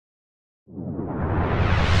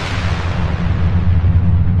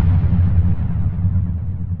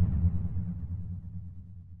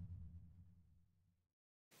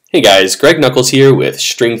Hey guys, Greg Nuckols here with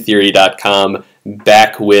stringtheory.com,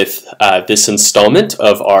 back with this installment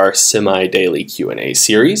of our semi-daily Q&A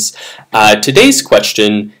series. Today's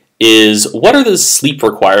question is, what are the sleep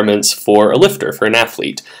requirements for a lifter, for an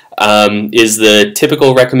athlete? Is the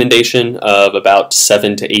typical recommendation of about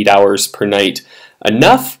 7 to 8 hours per night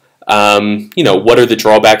enough? What are the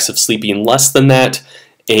drawbacks of sleeping less than that?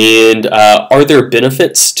 And are there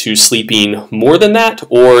benefits to sleeping more than that,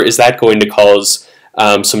 or is that going to cause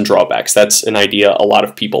some drawbacks? That's an idea a lot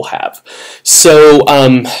of people have. So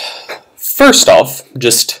first off,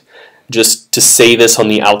 just to say this on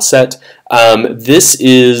the outset, this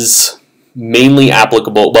is mainly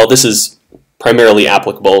applicable, well, this is primarily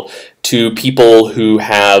applicable to people who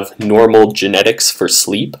have normal genetics for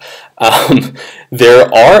sleep. There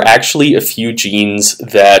are actually a few genes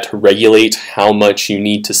that regulate how much you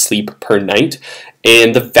need to sleep per night,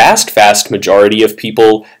 and the vast majority of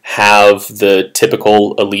people have the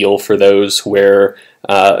typical allele for those, where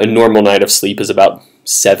a normal night of sleep is about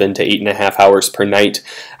 7 to 8.5 hours per night.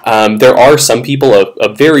 There are some people,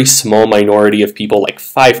 a very small minority of people, like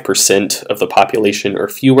 5% of the population or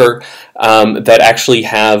fewer, that actually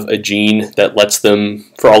have a gene that lets them,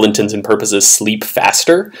 for all intents and purposes, sleep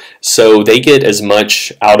faster. So they get as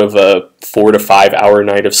much out of a 4 to 5 hour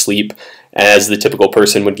night of sleep as the typical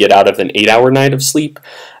person would get out of an 8-hour night of sleep.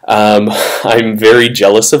 I'm very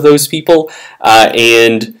jealous of those people,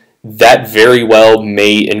 and that very well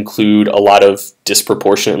may include a lot of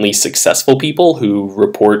disproportionately successful people who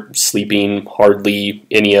report sleeping hardly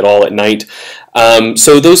any at all at night.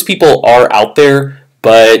 So those people are out there,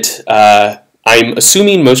 but I'm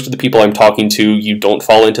assuming most of the people I'm talking to, you don't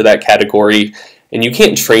fall into that category, and you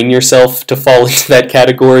can't train yourself to fall into that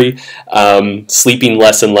category. Sleeping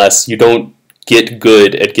less and less, you don't get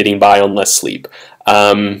good at getting by on less sleep.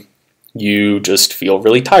 You just feel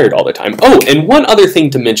really tired all the time. Oh, and one other thing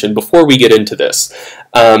to mention before we get into this.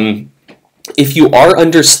 If you are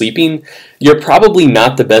undersleeping, you're probably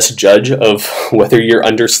not the best judge of whether you're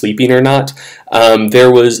undersleeping or not.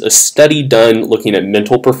 There was a study done looking at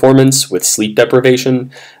mental performance with sleep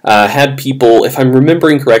deprivation. Had people, if I'm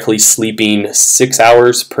remembering correctly, sleeping 6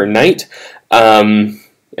 hours per night.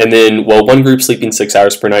 And then, well, one group sleeping 6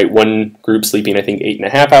 hours per night, one group sleeping, I think,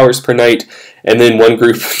 8.5 hours per night, and then one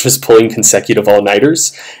group just pulling consecutive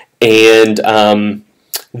all-nighters. And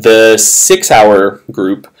the 6-hour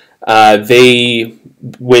group,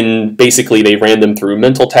 when basically they ran them through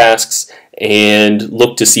mental tasks and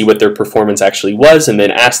looked to see what their performance actually was, and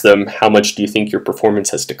then asked them, how much do you think your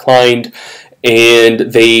performance has declined?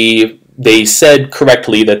 And they said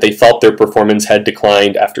correctly that they thought their performance had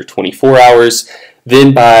declined after 24 hours.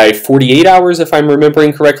 Then by 48 hours, if I'm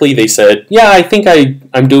remembering correctly, they said, yeah, I think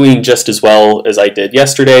I'm doing just as well as I did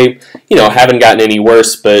yesterday. Haven't gotten any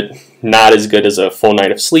worse, but not as good as a full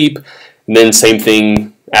night of sleep. And then same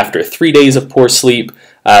thing after 3 days of poor sleep.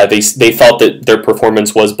 They thought that their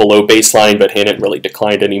performance was below baseline, but hadn't really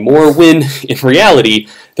declined anymore, when in reality,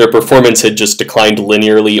 their performance had just declined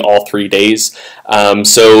linearly all 3 days.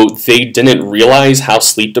 So they didn't realize how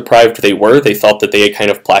sleep deprived they were. They thought that they had kind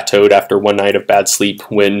of plateaued after one night of bad sleep,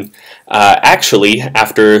 when actually,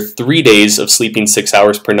 after 3 days of sleeping 6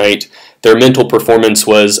 hours per night, their mental performance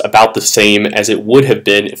was about the same as it would have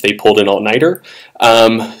been if they pulled an all-nighter.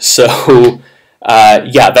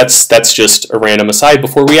 Yeah, that's just a random aside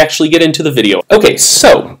before we actually get into the video. Okay,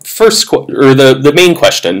 so the main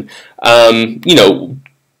question,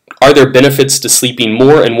 are there benefits to sleeping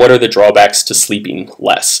more, and what are the drawbacks to sleeping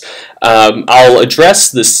less? I'll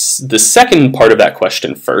address the second part of that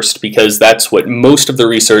question first, because that's what most of the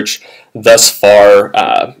research thus far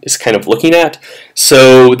is kind of looking at.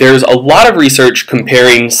 So there's a lot of research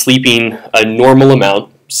comparing sleeping a normal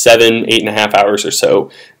amount, 7, 8.5 hours or so,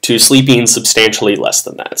 to sleeping substantially less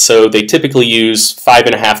than that. So they typically use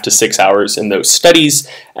 5.5 to 6 hours in those studies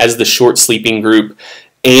as the short sleeping group.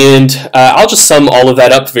 And I'll just sum all of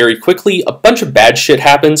that up very quickly. A bunch of bad shit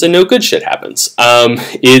happens and no good shit happens.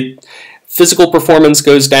 Physical performance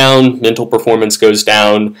goes down, mental performance goes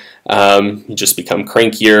down, you just become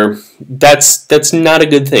crankier. That's not a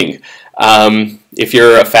good thing. If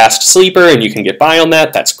you're a fast sleeper and you can get by on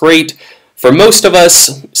that, that's great. For most of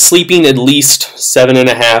us, sleeping at least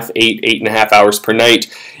 7.5, 8.5 hours per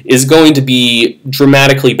night is going to be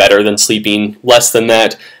dramatically better than sleeping less than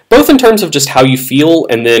that, both in terms of just how you feel,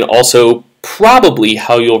 and then also probably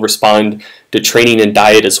how you'll respond to training and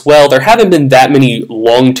diet as well. There haven't been that many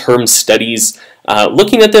long-term studies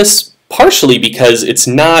looking at this, partially because it's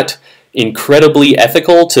not incredibly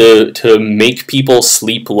ethical to make people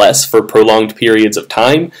sleep less for prolonged periods of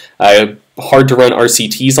time. Hard to run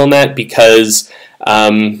RCTs on that because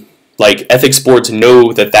like ethics boards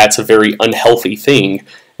know that that's a very unhealthy thing,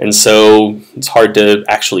 and so it's hard to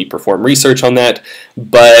actually perform research on that.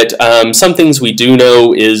 But some things we do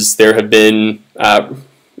know is there have been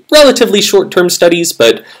relatively short-term studies,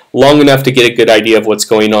 but long enough to get a good idea of what's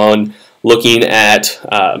going on, looking at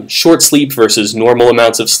short sleep versus normal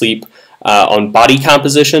amounts of sleep on body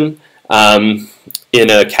composition in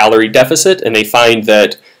a calorie deficit, and they find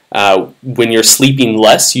that when you're sleeping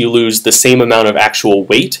less, you lose the same amount of actual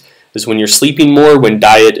weight as when you're sleeping more when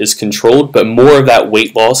diet is controlled, but more of that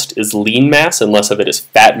weight lost is lean mass and less of it is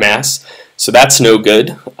fat mass, so that's no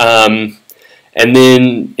good. And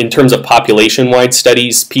then in terms of population-wide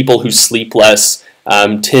studies, people who sleep less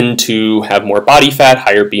tend to have more body fat,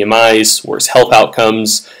 higher BMIs, worse health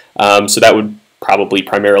outcomes, so that would probably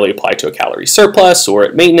primarily apply to a calorie surplus or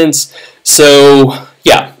at maintenance. So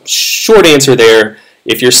yeah, short answer there,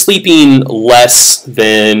 if you're sleeping less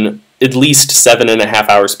than at least 7.5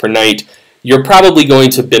 hours per night, you're probably going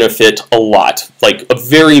to benefit a lot, like a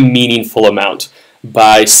very meaningful amount,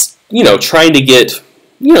 by trying to get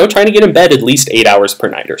in bed at least 8 hours per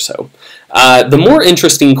night or so. The more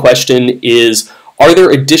interesting question is, are there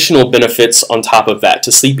additional benefits on top of that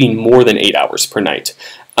to sleeping more than 8 hours per night?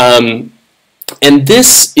 And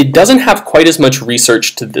this, it doesn't have quite as much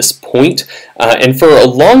research to this point, and for a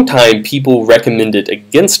long time people recommended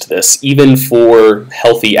against this, even for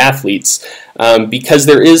healthy athletes, because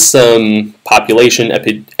there is some population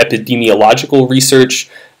epidemiological research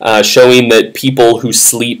showing that people who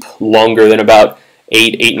sleep longer than about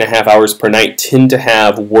 8.5 hours per night tend to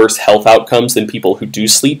have worse health outcomes than people who do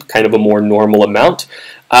sleep kind of a more normal amount.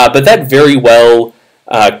 But that very well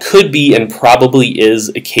could be and probably is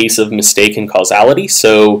a case of mistaken causality.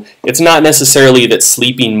 So it's not necessarily that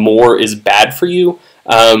sleeping more is bad for you.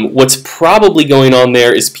 What's probably going on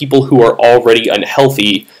there is people who are already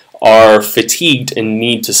unhealthy are fatigued and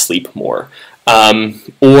need to sleep more,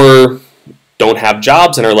 or don't have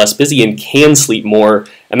jobs and are less busy and can sleep more,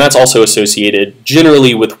 and that's also associated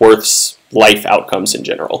generally with worse life outcomes in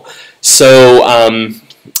general. So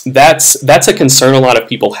that's a concern a lot of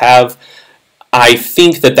people have. I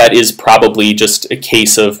think that is probably just a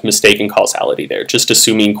case of mistaken causality there, just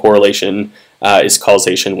assuming correlation is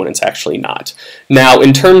causation when it's actually not. Now,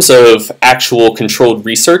 in terms of actual controlled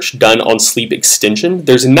research done on sleep extension,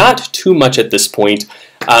 there's not too much at this point.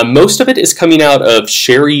 Most of it is coming out of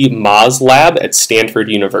Sherry Ma's lab at Stanford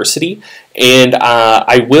University, and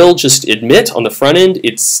I will just admit on the front end,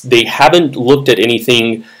 they haven't looked at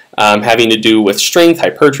anything having to do with strength,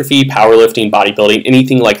 hypertrophy, powerlifting, bodybuilding,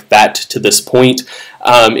 anything like that to this point.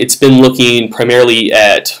 It's been looking primarily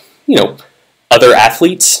at, other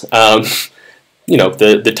athletes,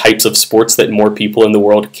 the types of sports that more people in the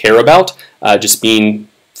world care about, just being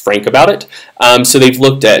frank about it. So they've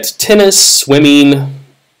looked at tennis, swimming,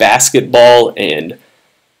 basketball, and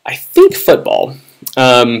I think football.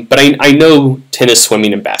 But I know tennis,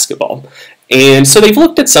 swimming, and basketball. And so they've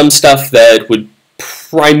looked at some stuff that would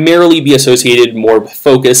primarily be associated more with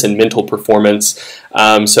focus and mental performance.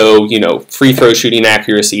 So, free throw shooting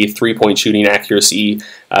accuracy, three-point shooting accuracy,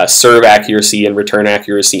 serve accuracy, and return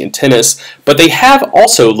accuracy in tennis. But they have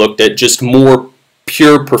also looked at just more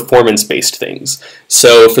pure performance-based things.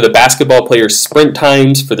 So for the basketball players, sprint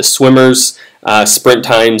times, for the swimmers, sprint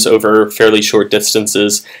times over fairly short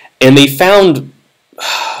distances. And they found,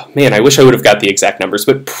 man, I wish I would have got the exact numbers,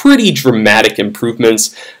 but pretty dramatic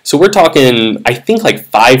improvements. So we're talking, I think, like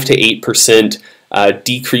 5 to 8%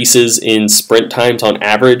 decreases in sprint times on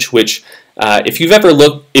average, which if you've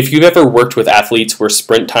ever worked with athletes where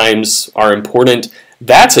sprint times are important,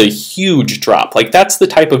 that's a huge drop. Like, that's the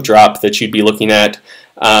type of drop that you'd be looking at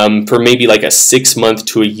for maybe like a 6-month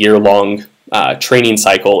to a year-long training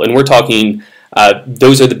cycle. And we're talking,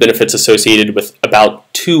 those are the benefits associated with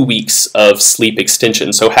about 2 weeks of sleep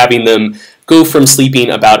extension. So having them go from sleeping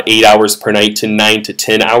about 8 hours per night to 9 to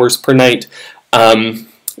 10 hours per night.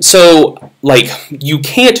 So, like, you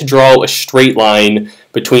can't draw a straight line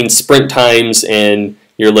between sprint times and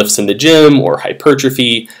your lifts in the gym or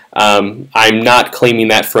hypertrophy. I'm not claiming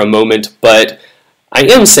that for a moment, but I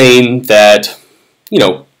am saying that,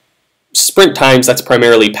 sprint times, that's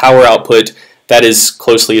primarily power output. That is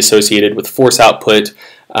closely associated with force output.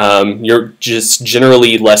 You're just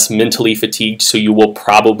generally less mentally fatigued, so you will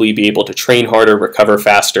probably be able to train harder, recover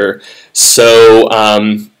faster. So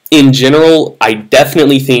in general, I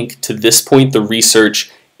definitely think to this point the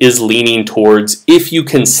research is leaning towards, if you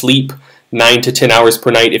can sleep 9 to 10 hours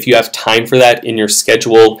per night, if you have time for that in your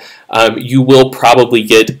schedule, you will probably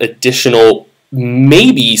get additional,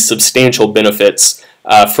 maybe substantial benefits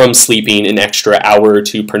from sleeping an extra hour or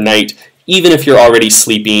two per night, even if you're already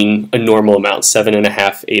sleeping a normal amount,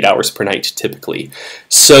 7.5, 8 hours per night typically.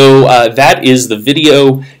 So that is the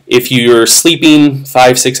video. If you're sleeping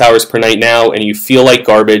 5, 6 hours per night now and you feel like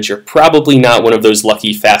garbage, you're probably not one of those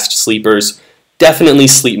lucky fast sleepers. Definitely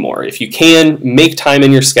sleep more. If you can, make time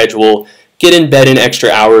in your schedule, get in bed an extra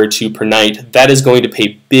hour or two per night. That is going to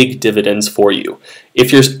pay big dividends for you.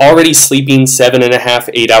 If you're already sleeping 7.5,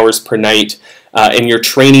 8 hours per night and you're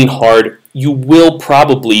training hard, you will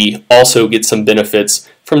probably also get some benefits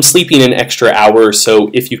from sleeping an extra hour or so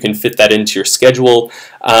if you can fit that into your schedule.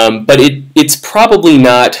 But it's probably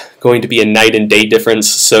not going to be a night and day difference,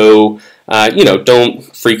 so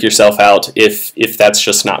don't freak yourself out if that's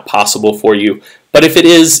just not possible for you. But if it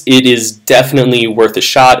is definitely worth a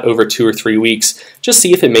shot over 2 or 3 weeks. Just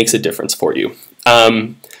see if it makes a difference for you.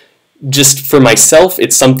 Just for myself,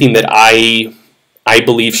 it's something that I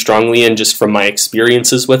believe strongly in just from my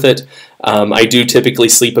experiences with it. I do typically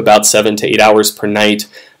sleep about 7 to 8 hours per night,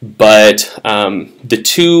 but the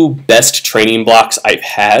 2 best training blocks I've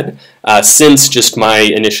had since just my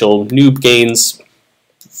initial noob gains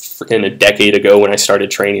freaking a decade ago when I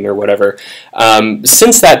started training or whatever,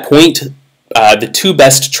 since that point, the 2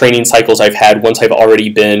 best training cycles I've had once I've already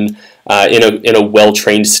been in a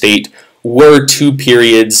well-trained state were 2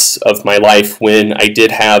 periods of my life when I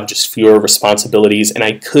did have just fewer responsibilities and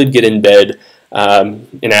I could get in bed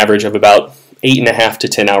an average of about 8.5 to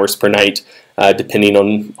 10 hours per night, depending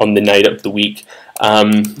on the night of the week.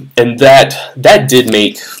 And that did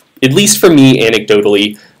make, at least for me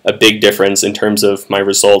anecdotally, a big difference in terms of my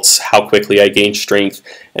results, how quickly I gained strength,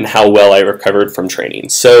 and how well I recovered from training.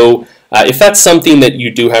 So if that's something that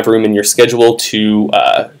you do have room in your schedule to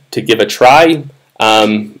give a try,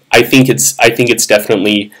 I think it's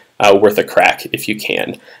definitely worth a crack if you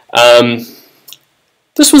can.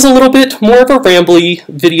 This was a little bit more of a rambly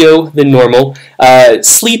video than normal.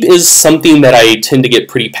 Sleep is something that I tend to get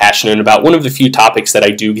pretty passionate about. One of the few topics that I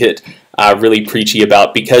do get really preachy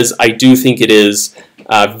about, because I do think it is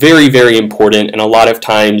very, very important, and a lot of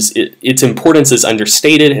times its importance is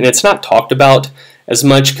understated and it's not talked about as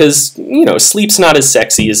much because, sleep's not as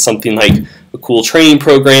sexy as something like a cool training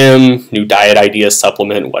program, new diet idea,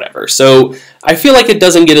 supplement, whatever. So I feel like it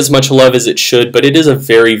doesn't get as much love as it should, but it is a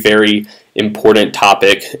very, very important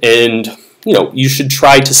topic, and you should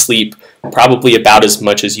try to sleep probably about as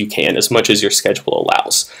much as you can, as much as your schedule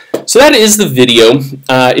allows. So that is the video.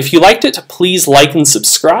 If you liked it, please like and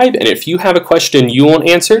subscribe, and if you have a question you want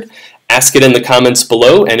answered, ask it in the comments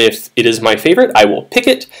below, and if it is my favorite, I will pick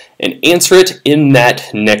it and answer it in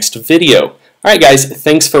that next video. Alright guys,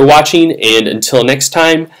 thanks for watching, and until next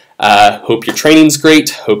time, hope your training's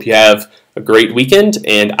great, hope you have a great weekend,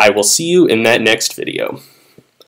 and I will see you in that next video.